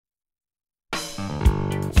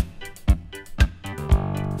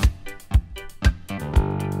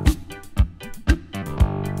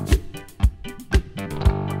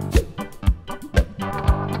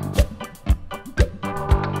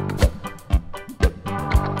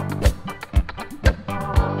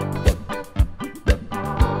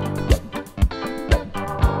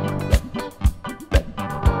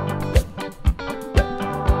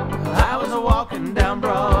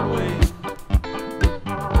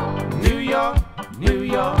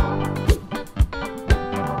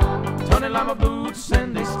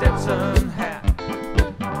Stetson hat.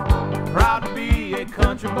 Proud to be a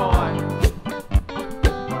country boy.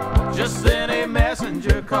 Just then a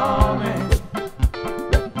messenger called me.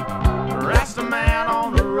 Rasta man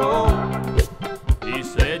on the road. He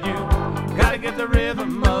said, you gotta get the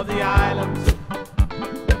rhythm of the islands.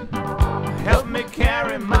 Help me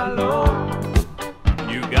carry my load.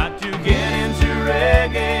 You got to get into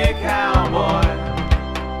Reggae Cowboy.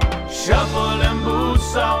 Shuffling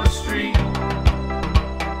boots on the street.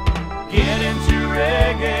 Get into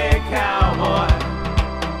Reggae Cowboy.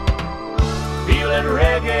 Feel that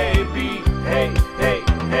reggae beat. Hey, hey,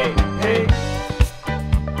 hey, hey.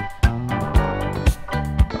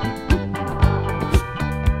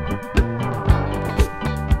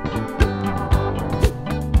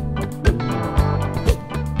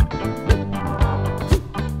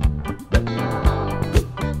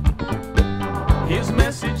 His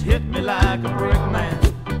message hit me like a brick, man.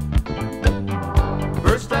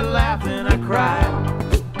 First I laughed and I cried.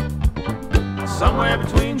 Somewhere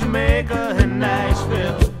between Jamaica and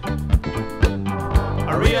Nashville,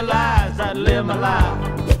 I realized I'd live my life.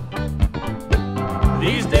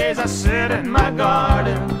 These days I sit in my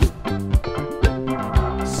garden,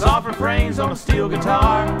 soft refrains on a steel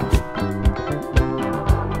guitar,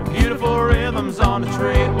 beautiful rhythms on the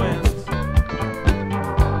trade winds,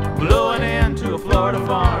 blowing into a Florida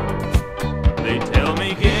farm. They tell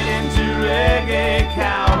me get into Reggae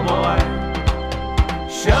Cowboy.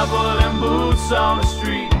 Shoveling boots on the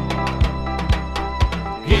street.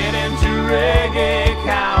 Get into Reggae